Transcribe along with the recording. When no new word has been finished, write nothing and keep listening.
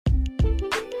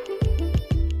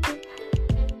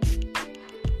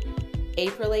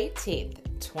April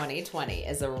 18th, 2020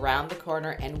 is around the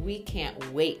corner, and we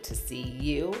can't wait to see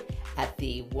you at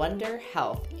the Wonder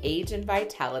Health Age and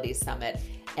Vitality Summit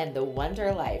and the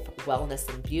Wonder Life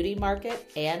Wellness and Beauty Market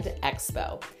and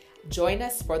Expo. Join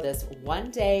us for this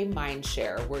one-day mind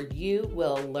share where you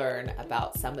will learn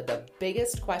about some of the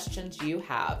biggest questions you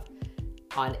have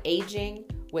on aging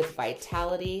with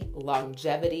vitality,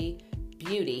 longevity,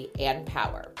 beauty, and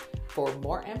power. For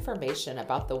more information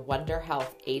about the Wonder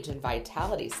Health Age and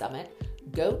Vitality Summit,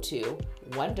 go to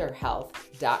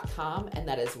wonderhealth.com, and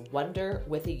that is Wonder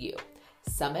with a U.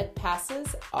 Summit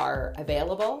passes are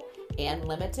available and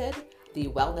limited. The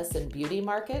Wellness and Beauty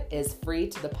Market is free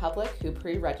to the public who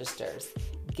pre-registers.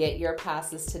 Get your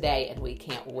passes today, and we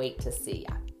can't wait to see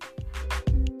you.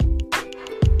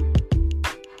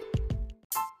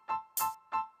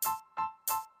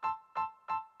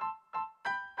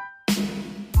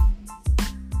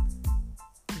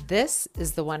 This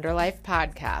is the Wonder Life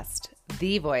Podcast,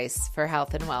 the voice for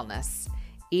health and wellness.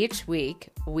 Each week,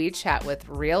 we chat with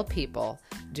real people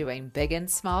doing big and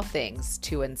small things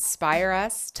to inspire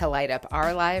us to light up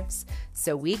our lives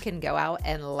so we can go out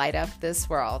and light up this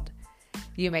world.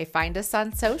 You may find us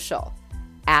on social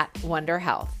at Wonder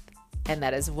Health, and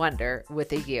that is Wonder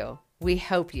with a U. We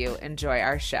hope you enjoy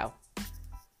our show.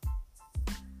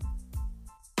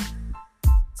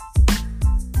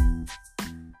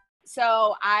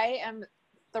 So I am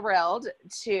thrilled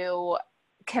to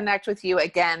connect with you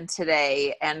again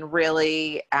today and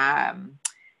really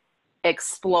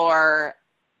explore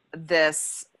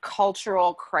this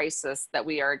cultural crisis that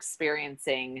we are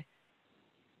experiencing,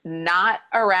 not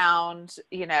around,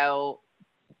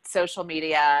 social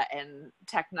media and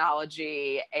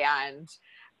technology and,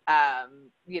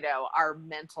 our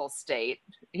mental state,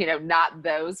 not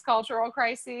those cultural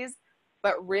crises,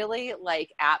 but really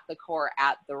like at the core,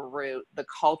 at the root, the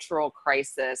cultural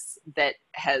crisis that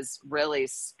has really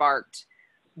sparked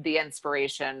the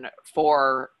inspiration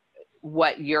for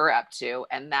what you're up to.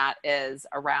 And that is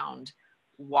around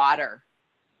water.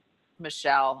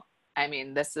 Michelle, I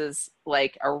mean, this is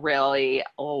like a really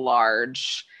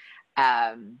large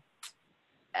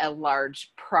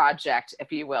project,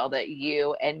 if you will, that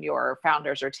you and your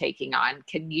founders are taking on.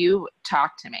 Can you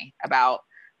talk to me about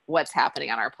what's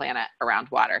happening on our planet around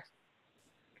water?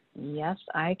 Yes,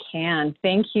 I can.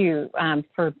 Thank you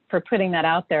for putting that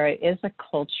out there. It is a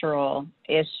cultural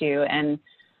issue. And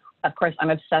of course, I'm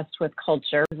obsessed with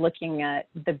culture, looking at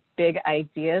the big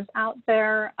ideas out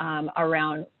there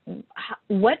around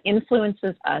what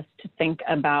influences us to think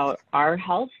about our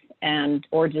health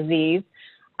or disease.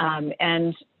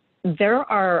 And there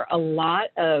are a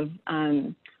lot of,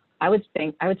 I would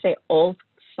say old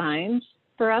signs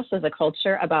for us as a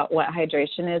culture about what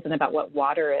hydration is and about what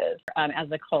water is.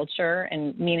 As a culture,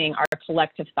 and meaning our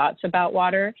collective thoughts about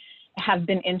water, have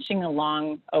been inching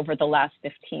along over the last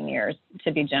 15 years,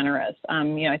 to be generous.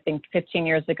 I think 15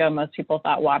 years ago, most people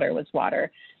thought water was water.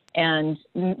 And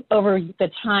over the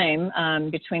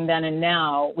time between then and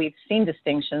now, we've seen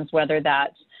distinctions, whether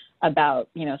that's about,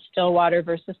 still water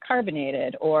versus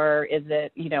carbonated, or is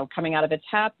it, coming out of a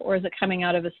tap, or is it coming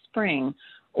out of a spring?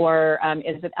 Or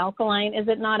is it alkaline? Is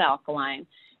it not alkaline?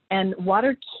 And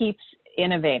water keeps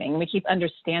innovating. We keep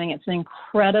understanding it's an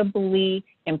incredibly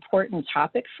important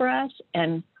topic for us.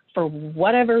 And for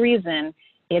whatever reason,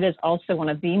 it is also one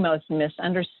of the most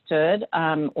misunderstood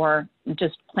or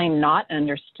just plain not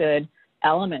understood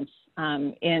elements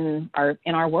in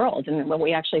our world, and what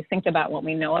we actually think about, what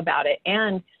we know about it,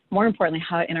 and more importantly,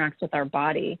 how it interacts with our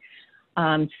body.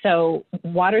 So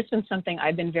water's been something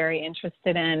I've been very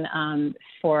interested in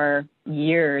for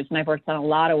years, and I've worked on a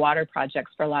lot of water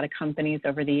projects for a lot of companies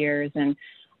over the years, and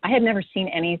I had never seen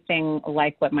anything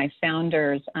like what my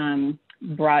founders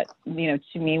brought,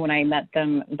 to me when I met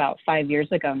them about 5 years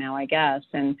ago now, I guess,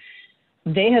 and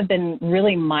they have been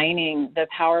really mining the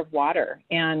power of water,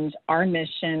 and our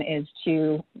mission is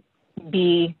to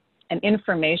be an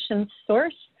information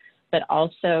source, but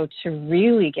also to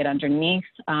really get underneath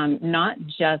not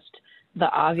just the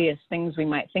obvious things we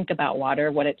might think about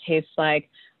water, what it tastes like,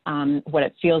 what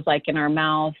it feels like in our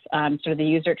mouth, sort of the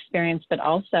user experience, but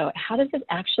also how does it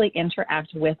actually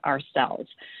interact with our cells?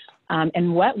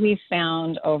 And what we've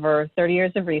found over 30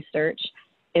 years of research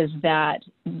is that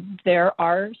there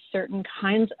are certain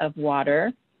kinds of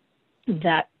water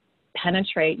that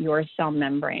penetrate your cell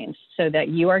membranes, so that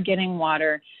you are getting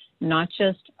water not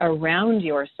just around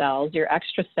your cells, your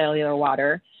extracellular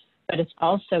water, but it's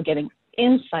also getting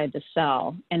inside the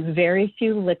cell. And very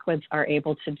few liquids are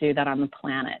able to do that on the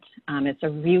planet. It's a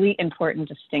really important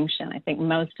distinction. I think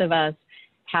most of us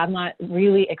have not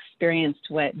really experienced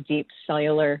what deep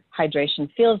cellular hydration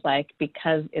feels like,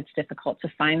 because it's difficult to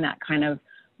find that kind of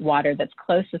water that's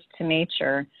closest to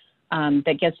nature,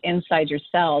 that gets inside your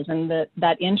cells. And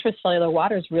that intracellular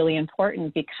water is really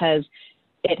important because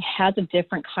it has a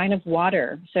different kind of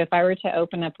water. So if I were to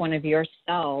open up one of your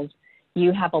cells,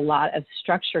 you have a lot of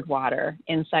structured water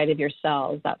inside of your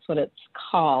cells. That's what it's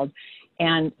called.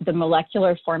 And the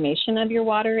molecular formation of your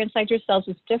water inside your cells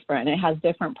is different. It has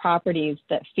different properties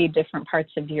that feed different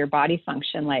parts of your body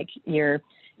function, like your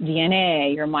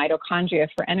DNA, your mitochondria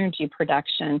for energy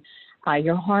production,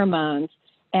 your hormones.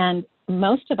 And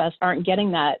most of us aren't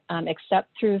getting that except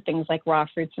through things like raw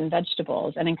fruits and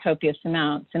vegetables and in copious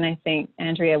amounts. And I think,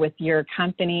 Andrea, with your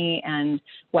company and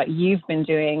what you've been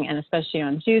doing, and especially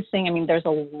on juicing, I mean, there's a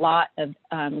lot of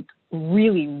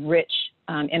really rich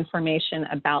information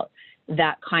about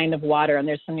that kind of water. And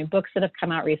there's some new books that have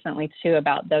come out recently too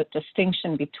about the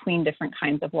distinction between different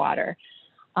kinds of water.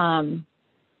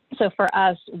 So for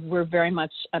us, we're very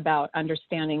much about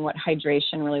understanding what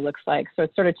hydration really looks like. So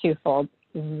it's sort of twofold.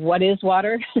 What is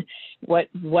water?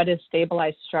 what is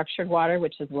stabilized structured water,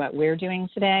 which is what we're doing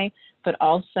today, but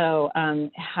also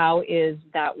how is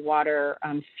that water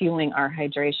fueling our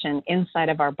hydration inside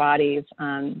of our bodies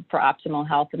for optimal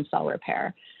health and cell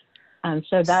repair.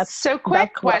 So that's so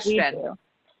quick that's question.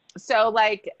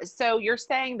 So you're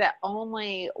saying that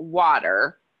only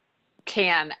water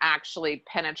can actually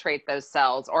penetrate those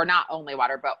cells, or not only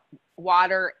water, but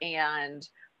water and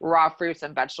raw fruits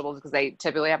and vegetables, because they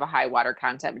typically have a high water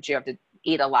content, but you have to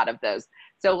eat a lot of those.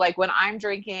 So like when I'm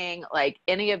drinking like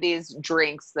any of these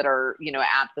drinks that are,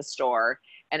 at the store,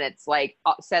 and it's like,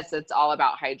 says it's all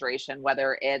about hydration,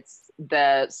 whether it's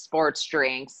the sports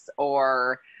drinks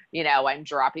or, I'm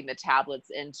dropping the tablets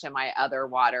into my other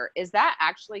water, is that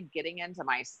actually getting into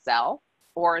my cell,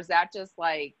 or is that just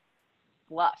like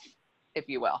fluff, if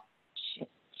you will?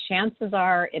 Chances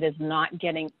are it is not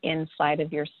getting inside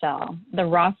of your cell. The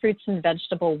raw fruits and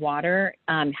vegetable water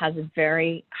has a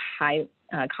very high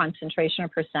concentration or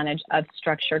percentage of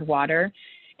structured water.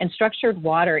 And structured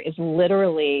water is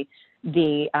literally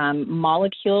the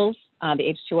molecules,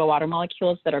 the H2O water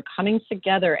molecules that are coming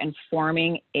together and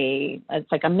forming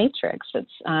it's like a matrix.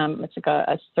 It's like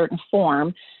a certain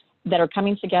form that are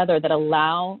coming together that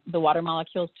allow the water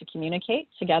molecules to communicate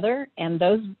together. And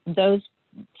those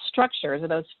structures or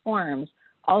those forms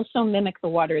also mimic the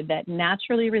water that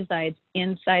naturally resides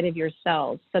inside of your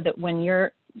cells, so that when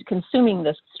you're consuming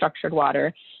this structured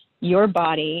water, your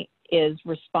body is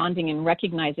responding and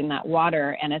recognizing that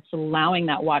water, and it's allowing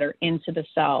that water into the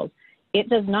cells. It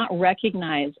does not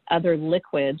recognize other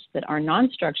liquids that are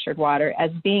non-structured water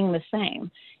as being the same.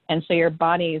 And so your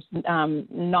body's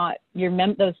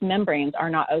those membranes are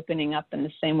not opening up in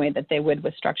the same way that they would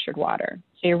with structured water.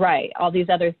 So you're right. All these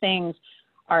other things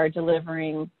are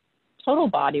delivering total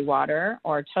body water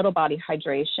or total body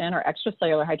hydration or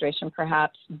extracellular hydration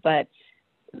perhaps, but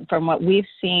from what we've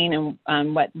seen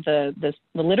and what the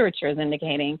literature is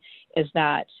indicating is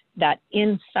that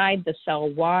inside the cell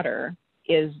water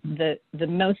is the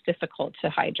most difficult to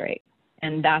hydrate.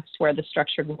 And that's where the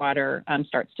structured water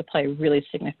starts to play a really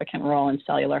significant role in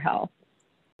cellular health.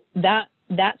 That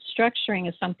structuring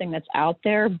is something that's out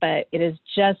there, but it is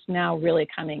just now really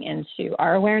coming into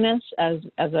our awareness as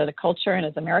a culture and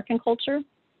as American culture.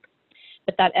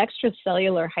 But that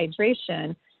extracellular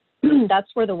hydration, that's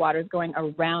where the water is going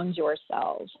around your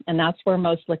cells, and that's where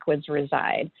most liquids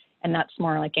reside. And that's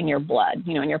more like in your blood,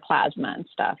 in your plasma and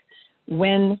stuff.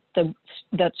 When the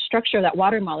structure of that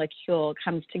water molecule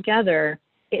comes together,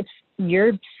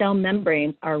 your cell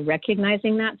membranes are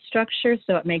recognizing that structure,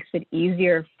 so it makes it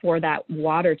easier for that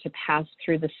water to pass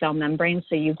through the cell membrane,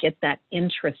 so you get that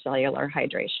intracellular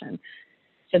hydration.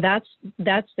 So that's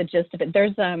the gist of it.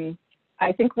 There's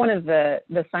I think one of the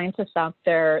scientists out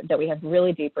there that we have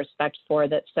really deep respect for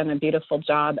that's done a beautiful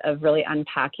job of really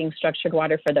unpacking structured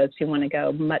water for those who want to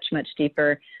go much, much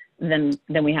deeper than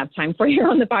we have time for here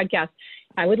on the podcast.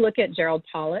 I would look at Gerald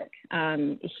Pollack.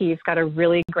 He's got a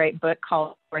really great book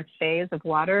called Fourth Phase of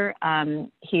Water.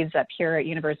 He's up here at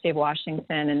University of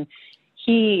Washington, and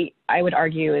he, I would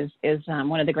argue, is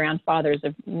one of the grandfathers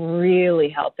of really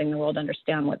helping the world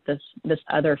understand what this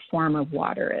other form of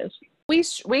water is.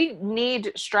 We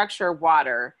need structured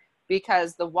water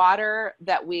because the water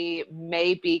that we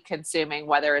may be consuming,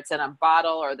 whether it's in a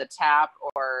bottle or the tap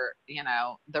or,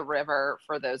 the river,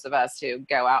 for those of us who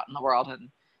go out in the world and,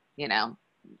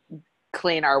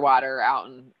 clean our water out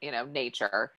in,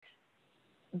 nature,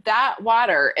 that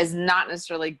water is not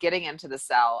necessarily getting into the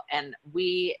cell, and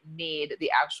we need the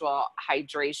actual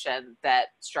hydration that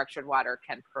structured water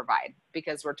can provide,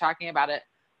 because we're talking about it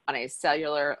on a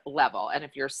cellular level. And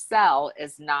if your cell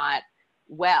is not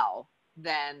well,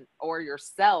 then, or your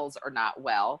cells are not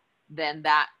well, then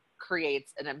that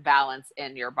creates an imbalance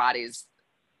in your body's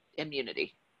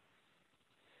immunity.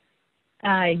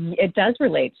 It does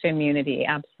relate to immunity,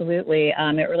 absolutely.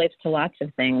 It relates to lots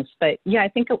of things. But yeah, I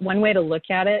think one way to look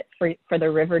at it for the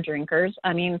river drinkers,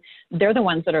 I mean, they're the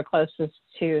ones that are closest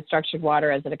to structured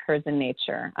water as it occurs in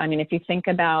nature. I mean, if you think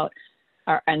about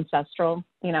our ancestral,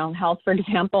 health, for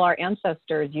example, our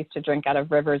ancestors used to drink out of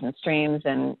rivers and streams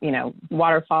and,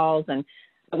 waterfalls. And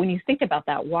when you think about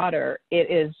that water,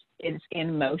 it's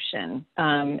in motion.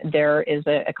 There is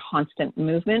a constant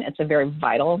movement. It's a very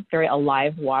vital, very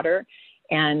alive water.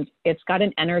 And it's got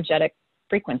an energetic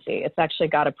frequency. It's actually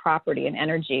got a property, an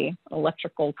energy,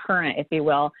 electrical current, if you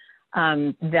will,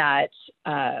 that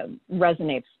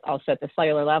resonates also at the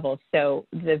cellular level. So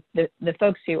the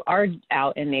folks who are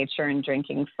out in nature and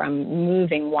drinking from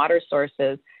moving water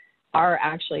sources are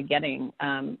actually getting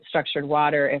structured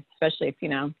water, especially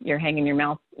if, you're hanging your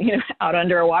mouth, out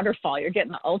under a waterfall. You're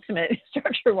getting the ultimate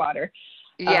structured water.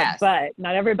 Yes. But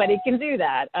not everybody can do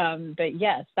that. But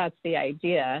yes, that's the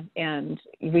idea. And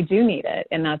we do need it.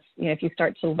 And that's, if you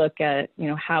start to look at,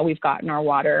 how we've gotten our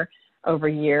water over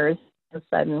years, all of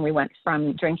a sudden we went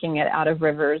from drinking it out of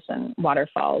rivers and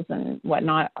waterfalls and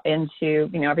whatnot into,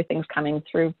 everything's coming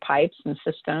through pipes and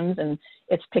systems, and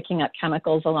it's picking up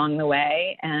chemicals along the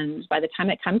way. And by the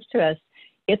time it comes to us,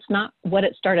 it's not what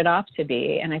it started off to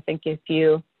be. And I think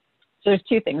so there's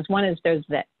two things. One is there's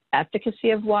the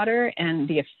efficacy of water and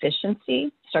the efficiency.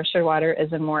 Structured water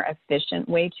is a more efficient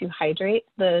way to hydrate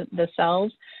the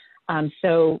cells.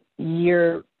 So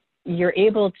you're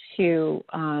able to,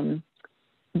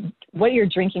 what you're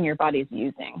drinking, your body's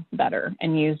using better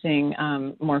and using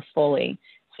more fully.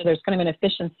 So there's kind of an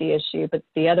efficiency issue, but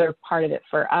the other part of it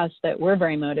for us that we're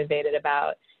very motivated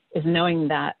about is knowing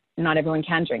that not everyone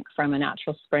can drink from a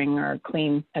natural spring or a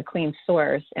clean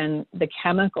source. And the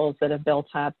chemicals that have built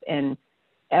up in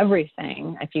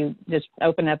everything, if you just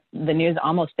open up the news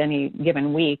almost any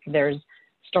given week, there's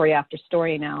story after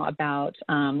story now about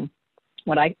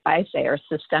what I say are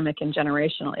systemic and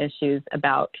generational issues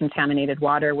about contaminated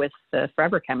water with the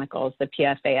forever chemicals, the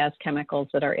PFAS chemicals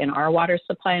that are in our water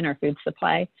supply and our food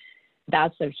supply.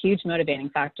 That's a huge motivating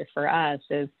factor for us,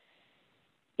 is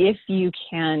if you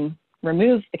can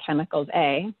remove the chemicals,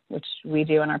 A, which we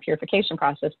do in our purification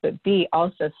process, but B,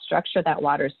 also structure that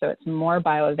water so it's more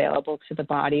bioavailable to the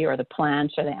body or the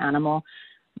plant or the animal.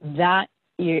 That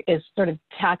is sort of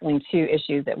tackling two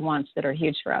issues at once that are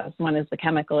huge for us. One is the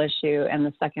chemical issue, and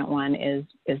the second one is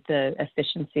the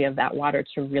efficiency of that water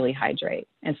to really hydrate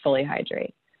and fully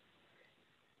hydrate.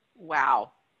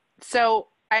 Wow. So,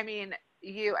 I mean,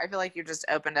 I feel like you just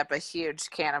opened up a huge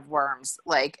can of worms,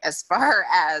 like as far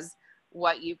as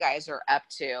what you guys are up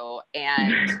to,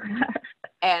 and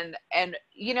and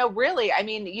really, I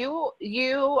mean,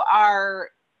 you are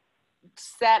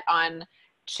set on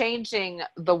changing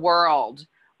the world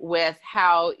with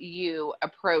how you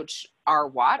approach our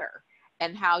water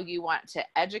and how you want to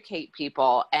educate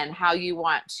people and how you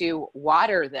want to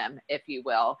water them, if you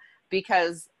will,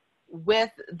 because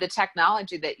with the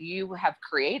technology that you have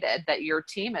created, that your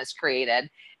team has created,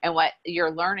 and what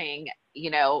you're learning,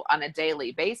 on a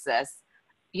daily basis,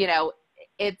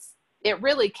 it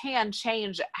really can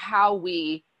change how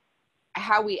we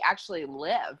actually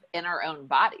live in our own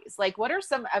bodies. Like, what are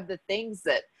some of the things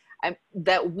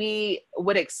that we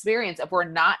would experience if we're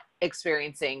not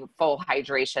experiencing full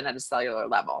hydration at a cellular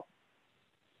level?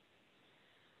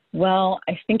 Well,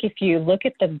 I think if you look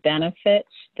at the benefits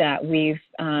that we've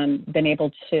been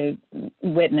able to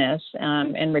witness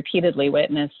and repeatedly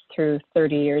witness through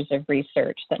 30 years of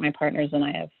research that my partners and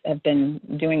I have been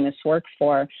doing this work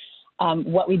for,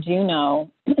 what we do know,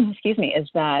 is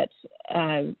that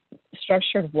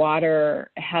structured water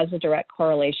has a direct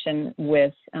correlation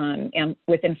with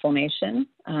inflammation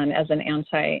as an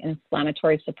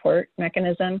anti-inflammatory support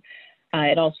mechanism.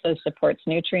 It also supports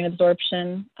nutrient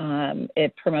absorption.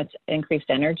 It promotes increased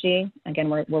energy. Again,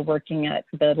 we're working at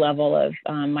the level of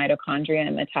mitochondria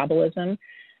and metabolism.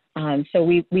 So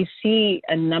we see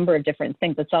a number of different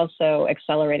things. It's also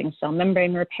accelerating cell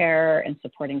membrane repair and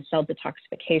supporting cell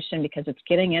detoxification because it's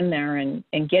getting in there and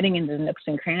getting into the nooks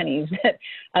and crannies that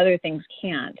other things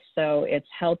can't. So it's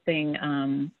helping,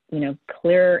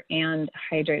 clear and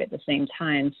hydrate at the same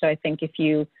time. So I think if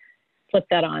you flip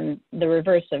that on the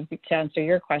reverse of, to answer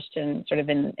your question, sort of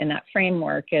in that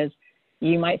framework, is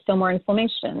you might feel more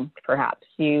inflammation, perhaps.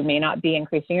 You may not be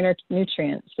increasing your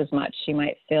nutrients as much. You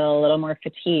might feel a little more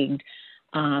fatigued.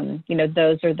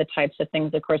 Those are the types of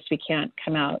things. Of course, we can't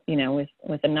come out,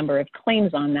 with a number of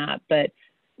claims on that, but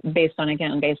based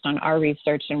on our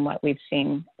research and what we've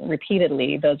seen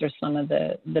repeatedly, those are some of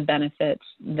the benefits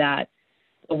that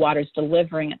the water's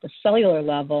delivering at the cellular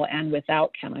level and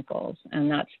without chemicals. And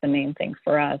that's the main thing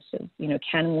for us is,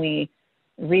 can we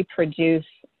reproduce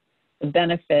the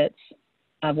benefits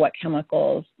of what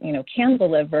chemicals, can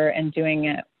deliver and doing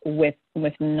it with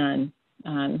none,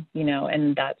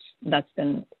 and that's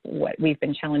been what we've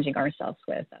been challenging ourselves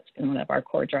with. That's been one of our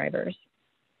core drivers.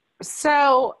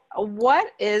 So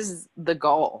what is the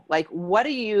goal? Like, what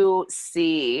do you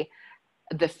see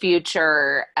the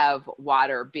future of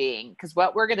water being? Because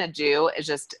what we're going to do is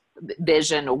just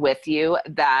vision with you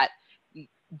that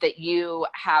you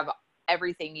have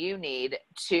everything you need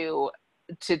to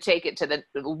take it to the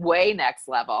way next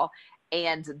level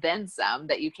and then some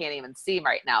that you can't even see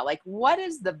right now. Like, what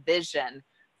is the vision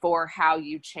for how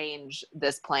you change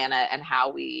this planet and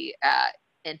how we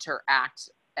interact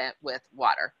with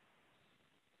water?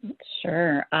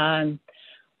 Sure.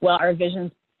 Well, our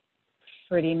vision's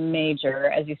pretty major.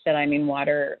 As you said, I mean,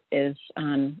 water is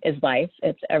life.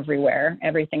 It's everywhere.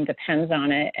 Everything depends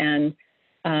on it. And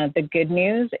the good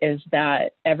news is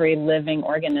that every living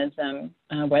organism,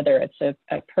 whether it's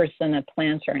a person, a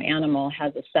plant, or an animal,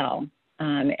 has a cell.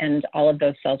 And all of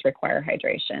those cells require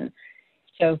hydration.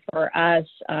 So for us,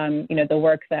 the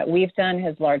work that we've done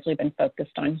has largely been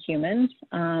focused on humans,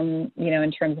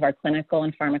 in terms of our clinical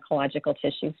and pharmacological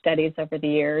tissue studies over the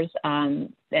years.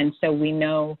 And so we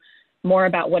know more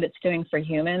about what it's doing for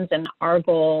humans. And our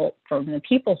goal from the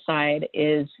people side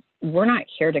is we're not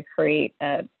here to create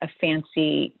a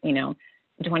fancy,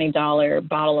 $20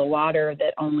 bottle of water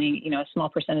that only, a small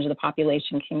percentage of the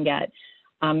population can get.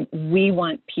 We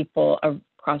want people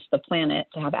across the planet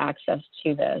to have access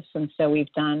to this. And so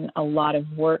we've done a lot of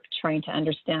work trying to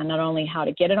understand not only how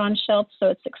to get it on shelves so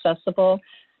it's accessible,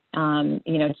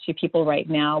 to people right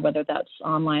now, whether that's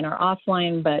online or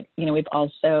offline, but, we've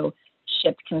also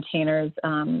shipped containers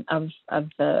of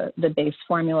the base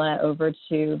formula over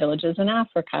to villages in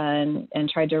Africa and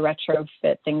tried to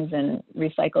retrofit things in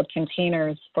recycled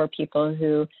containers for people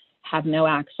who have no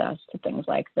access to things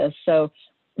like this. So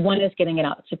one is getting it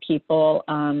out to people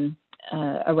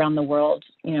around the world,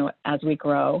 as we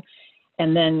grow.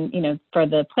 And then, for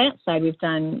the plant side, we've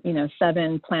done,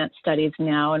 7 plant studies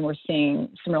now, and we're seeing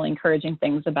some really encouraging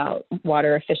things about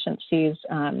water efficiencies,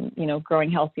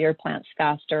 growing healthier plants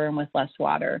faster and with less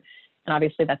water. And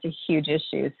obviously that's a huge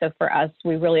issue. So for us,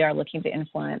 we really are looking to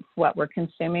influence what we're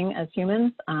consuming as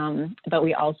humans, but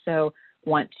we also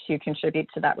want to contribute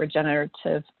to that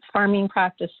regenerative farming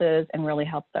practices and really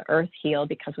help the earth heal,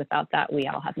 because without that, we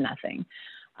all have nothing.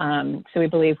 So we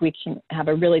believe we can have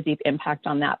a really deep impact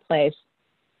on that place.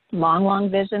 Long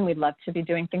vision, we'd love to be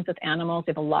doing things with animals.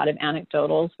 We have a lot of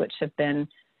anecdotals, which have been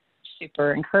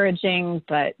super encouraging,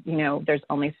 but, there's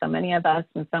only so many of us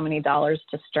and so many dollars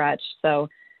to stretch. So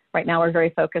right now we're very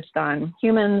focused on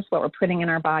humans, what we're putting in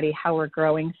our body, how we're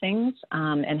growing things,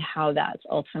 and how that's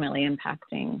ultimately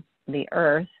impacting the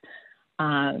earth.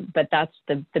 But that's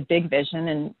the big vision.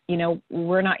 And,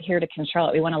 we're not here to control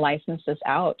it. We want to license this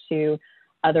out to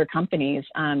other companies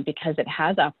because it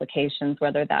has applications,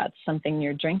 whether that's something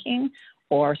you're drinking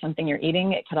or something you're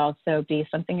eating. It could also be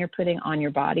something you're putting on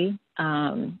your body,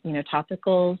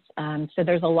 topicals. So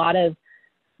there's a lot of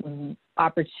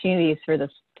opportunities for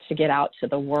this to get out to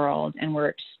the world. And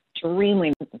we're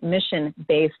extremely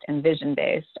mission-based and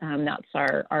vision-based. That's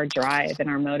our drive and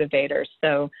our motivators.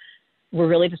 So we're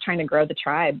really just trying to grow the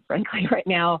tribe, frankly, right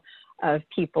now, of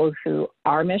people who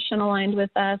are mission aligned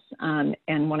with us and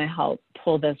want to help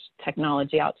pull this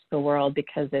technology out to the world,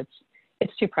 because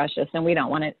it's too precious and we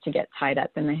don't want it to get tied up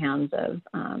in the hands of,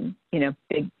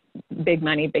 big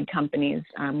money, big companies.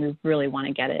 We really want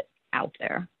to get it out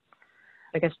there.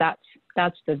 I guess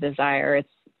that's the desire.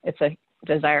 It's a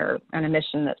desire and a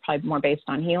mission that's probably more based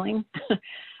on healing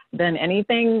than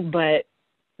anything, but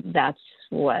that's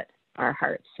what our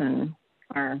hearts and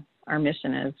our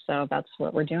mission is. So that's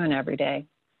what we're doing every day.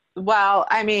 Well,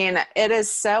 I mean, it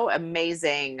is so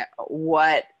amazing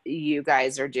what you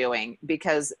guys are doing,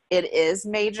 because it is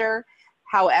major.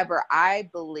 However, I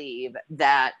believe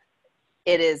that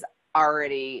it is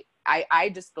already,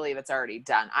 I just believe it's already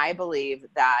done. I believe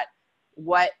that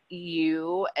what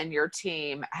you and your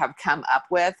team have come up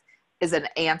with is an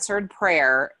answered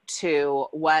prayer to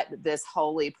what this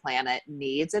holy planet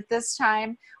needs at this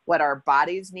time, what our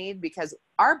bodies need, because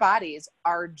our bodies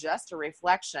are just a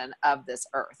reflection of this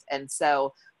earth. And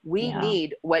so we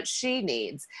need what she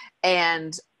needs.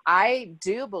 And I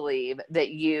do believe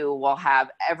that you will have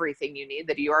everything you need,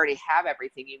 that you already have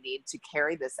everything you need to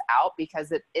carry this out,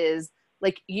 because it is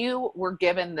like you were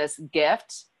given this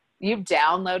gift You've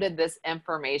downloaded this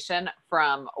information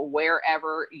from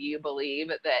wherever you believe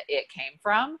that it came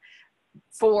from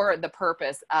for the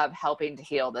purpose of helping to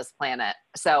heal this planet.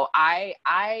 So I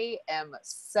am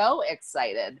so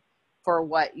excited for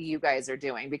what you guys are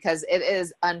doing, because it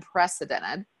is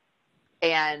unprecedented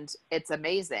and it's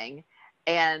amazing.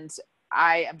 And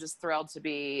I am just thrilled to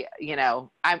be,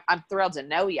 I'm thrilled to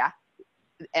know you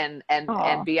and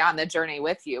be on the journey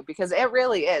with you, because it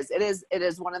really is. It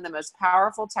is one of the most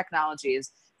powerful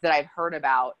technologies that I've heard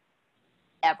about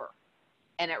ever.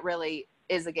 And it really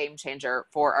is a game changer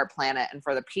for our planet and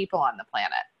for the people on the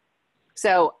planet.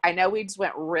 So I know we just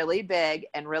went really big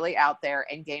and really out there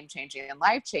and game changing and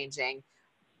life changing,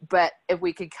 but if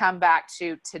we could come back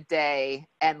to today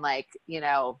and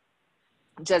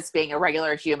just being a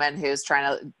regular human who's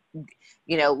trying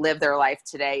to, live their life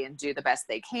today and do the best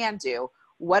they can do,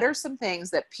 what are some things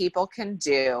that people can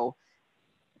do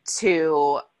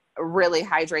to really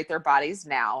hydrate their bodies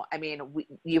now? I mean,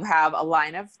 you have a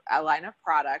line of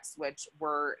products, which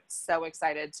we're so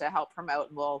excited to help promote,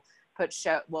 and we'll put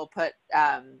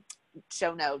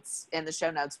show notes. In the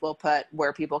show notes, we'll put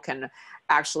where people can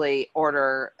actually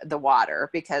order the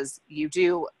water, because you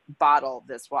do bottle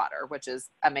this water, which is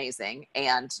amazing.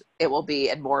 And it will be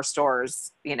in more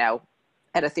stores,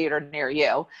 at a theater near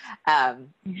you.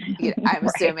 I'm Right.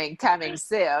 assuming coming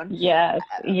soon. Yes.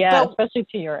 Yeah. Especially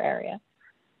to your area.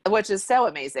 Which is so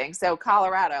amazing. So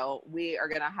Colorado, we are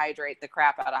going to hydrate the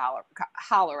crap out of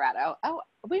Colorado. Oh,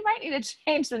 we might need to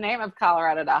change the name of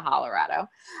Colorado to Colorado.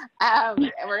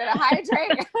 We're going to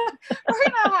hydrate. We're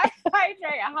going to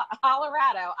hydrate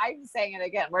Colorado. I'm saying it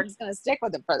again. We're just going to stick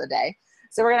with it for the day.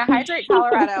 So we're going to hydrate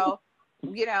Colorado.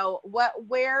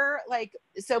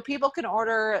 So people can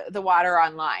order the water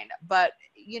online, but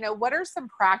what are some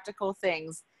practical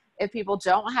things if people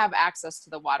don't have access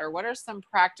to the water? What are some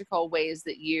practical ways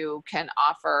that you can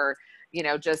offer,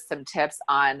 just some tips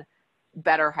on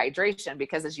better hydration?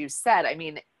 Because as you said, I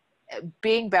mean,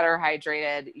 being better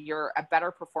hydrated, you're a better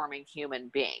performing human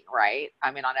being, right? I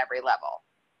mean, on every level.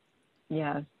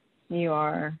 Yes, you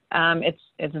are.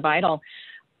 It's vital.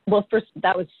 Well, first,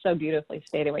 that was so beautifully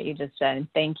stated what you just said.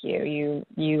 Thank you.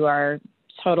 You are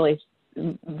totally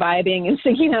vibing and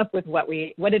syncing up with what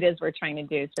it is we're trying to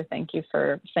do. So thank you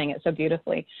for saying it so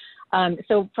beautifully.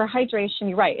 So for hydration,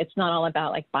 you're right. It's not all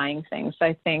about buying things. So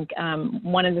I think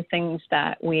one of the things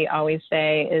that we always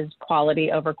say is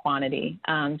quality over quantity.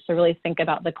 So really think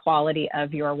about the quality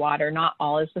of your water. Not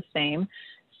all is the same.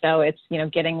 So it's,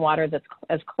 getting water that's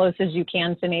as close as you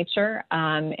can to nature.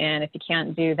 And if you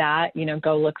can't do that,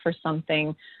 go look for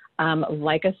something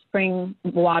like a spring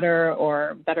water,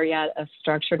 or better yet, a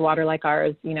structured water like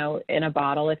ours, in a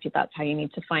bottle, if that's how you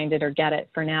need to find it or get it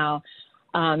for now.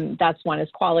 That's one, is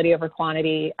quality over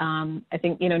quantity. I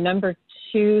think, number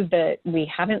two that we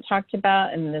haven't talked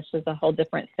about, and this is a whole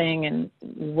different thing, and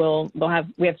we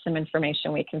have some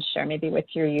information we can share maybe with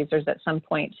your users at some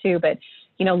point too, but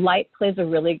light plays a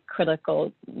really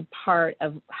critical part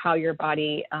of how your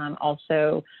body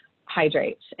also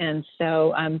hydrates. And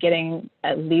so getting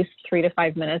at least 3 to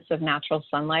 5 minutes of natural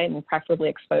sunlight, and preferably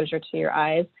exposure to your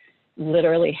eyes,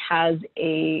 literally has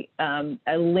a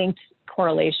linked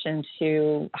correlation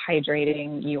to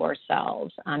hydrating your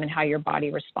cells and how your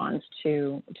body responds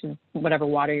to whatever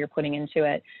water you're putting into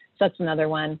it. So that's another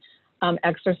one.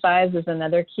 Exercise is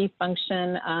another key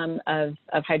function of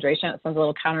hydration. It sounds a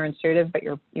little counterintuitive, but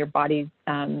your body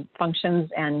functions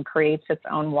and creates its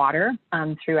own water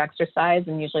through exercise,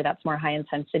 and usually that's more high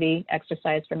intensity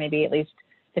exercise for maybe at least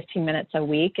 15 minutes a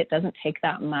week. It doesn't take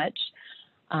that much,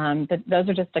 but those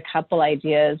are just a couple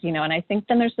ideas, and I think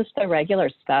then there's just the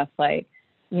regular stuff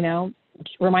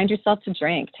remind yourself to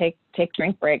drink, take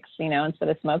drink breaks, instead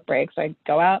of smoke breaks. So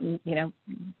go out and,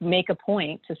 make a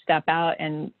point to step out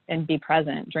and be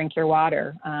present, drink your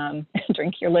water,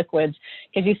 drink your liquids,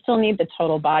 because you still need the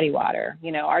total body water.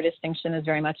 Our distinction is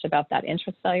very much about that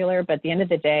intracellular, but at the end of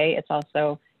the day, it's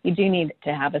also, you do need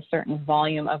to have a certain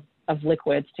volume of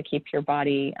liquids to keep your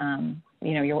body,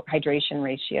 your hydration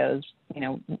ratios,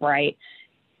 right.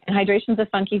 And hydration is a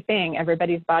funky thing.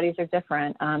 Everybody's bodies are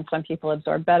different. Some people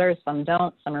absorb better, some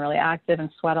don't. Some are really active and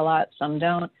sweat a lot, some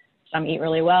don't. Some eat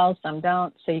really well, some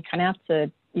don't. So you kind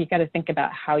of you got to think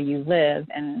about how you live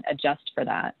and adjust for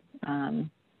that. And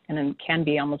then can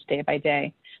be almost day by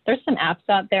day. There's some apps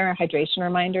out there, hydration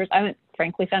reminders. I haven't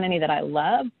frankly found any that I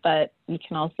love, but you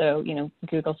can also,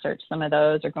 Google search some of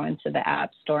those, or go into the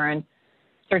app store and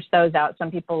search those out. Some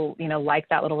people, like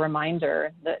that little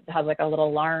reminder that has a little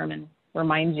alarm and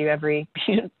reminds you every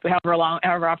however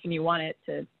often you want it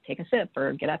to take a sip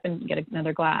or get up and get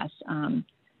another glass. So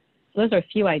those are a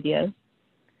few ideas.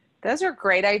 Those are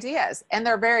great ideas. And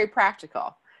they're very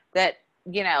practical that,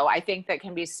 I think that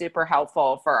can be super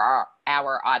helpful for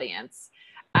our audience.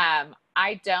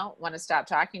 I don't want to stop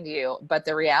talking to you, but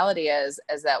the reality is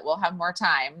that we'll have more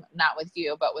time, not with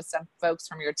you, but with some folks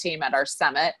from your team at our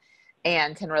summit,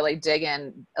 and can really dig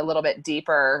in a little bit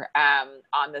deeper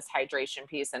on this hydration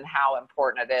piece and how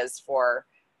important it is for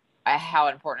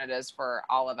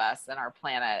all of us and our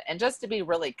planet, and just to be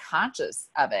really conscious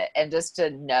of it, and just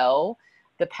to know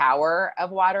the power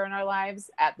of water in our lives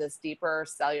at this deeper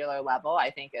cellular level,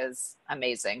 I think is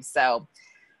amazing. So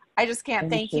I just can't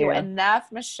thank you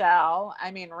enough, Michelle. I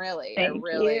mean, really, I'm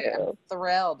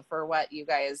thrilled for what you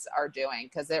guys are doing,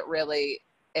 because it really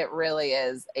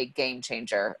is a game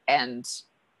changer. And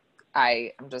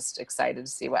I am just excited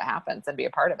to see what happens and be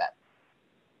a part of it.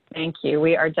 Thank you.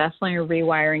 We are definitely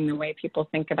rewiring the way people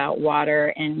think about water,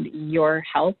 and your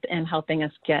help in helping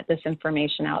us get this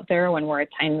information out there when we're a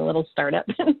tiny little startup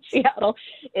in Seattle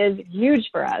is huge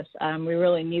for us. We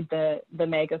really need the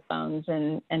megaphones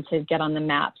and to get on the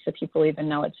map so people even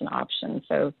know it's an option.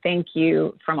 So thank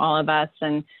you from all of us.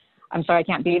 And I'm sorry I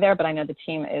can't be there, but I know the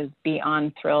team is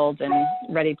beyond thrilled and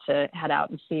ready to head out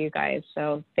and see you guys.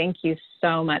 So thank you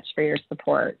so much for your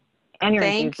support and your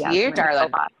enthusiasm. Thank you,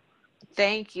 darling.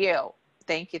 Thank you.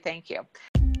 Thank you. Thank you.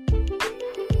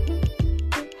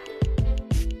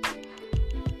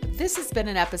 This has been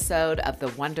an episode of the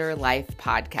Wonder Life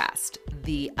podcast,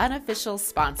 the unofficial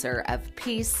sponsor of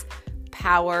peace,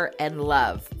 power, and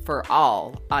love for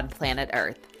all on planet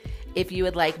Earth. If you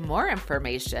would like more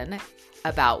information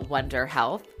about Wonder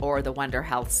Health or the Wonder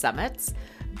Health Summits,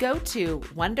 go to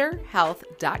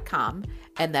wonderhealth.com,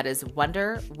 and that is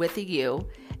Wonder with a U,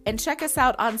 and check us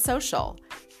out on social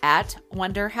at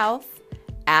Wonder Health,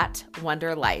 at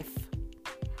Wonder Life.